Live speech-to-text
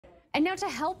And now to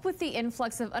help with the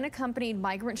influx of unaccompanied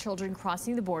migrant children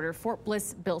crossing the border, Fort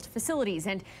Bliss built facilities,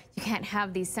 and you can't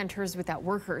have these centers without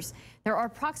workers. There are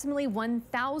approximately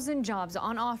 1,000 jobs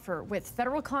on offer with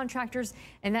federal contractors,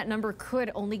 and that number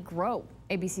could only grow.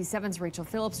 ABC 7's Rachel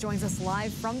Phillips joins us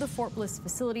live from the Fort Bliss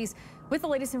facilities with the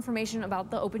latest information about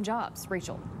the open jobs.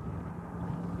 Rachel.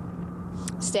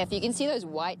 Steph, you can see those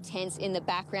white tents in the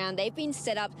background. They've been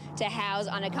set up to house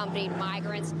unaccompanied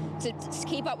migrants, to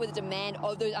keep up with the demand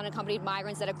of those unaccompanied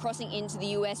migrants that are crossing into the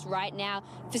U.S. right now.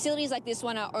 Facilities like this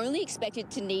one are only expected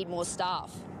to need more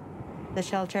staff. The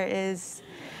shelter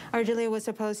originally was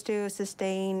supposed to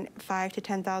sustain 5,000 to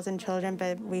 10,000 children,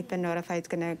 but we've been notified it's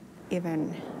going to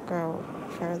even grow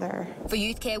further. For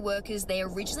youth care workers, they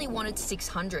originally wanted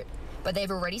 600, but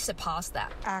they've already surpassed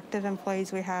that. Active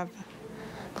employees, we have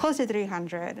close to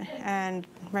 300, and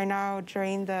right now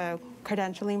during the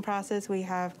credentialing process we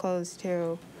have close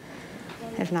to,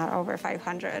 if not over,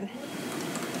 500.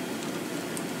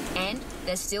 And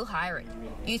they're still hiring.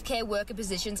 Youth care worker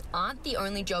positions aren't the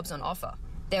only jobs on offer.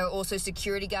 There are also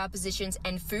security guard positions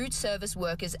and food service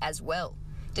workers as well.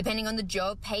 Depending on the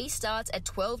job, pay starts at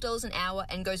 $12 an hour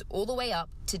and goes all the way up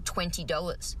to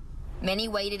 $20. Many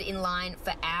waited in line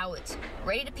for hours,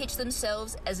 ready to pitch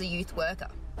themselves as a youth worker.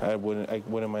 I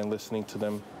wouldn't mind listening to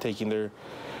them, taking their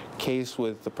case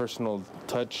with the personal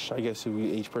touch, I guess,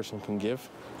 each person can give.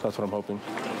 So that's what I'm hoping.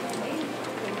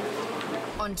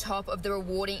 On top of the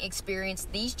rewarding experience,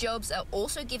 these jobs are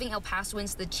also giving El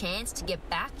Pasoans the chance to get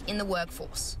back in the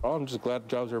workforce. Oh, I'm just glad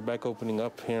jobs are back opening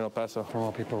up here in El Paso. For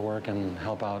more people to work and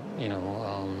help out,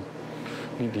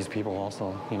 these people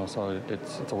also, so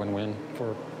it's a win-win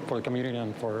for the community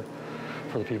and for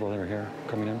the people that are here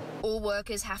coming in. All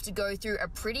workers have to go through a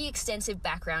pretty extensive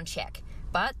background check,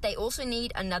 but they also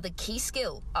need another key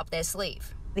skill up their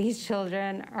sleeve. These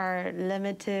children are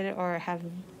limited or have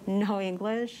no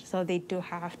English, so they do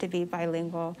have to be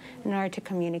bilingual in order to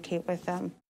communicate with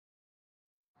them.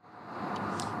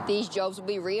 These jobs will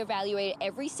be reevaluated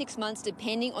every 6 months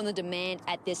depending on the demand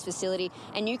at this facility,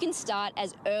 and you can start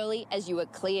as early as you are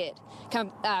cleared.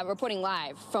 Reporting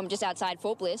live from just outside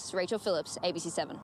Fort Bliss, Rachel Phillips, ABC 7.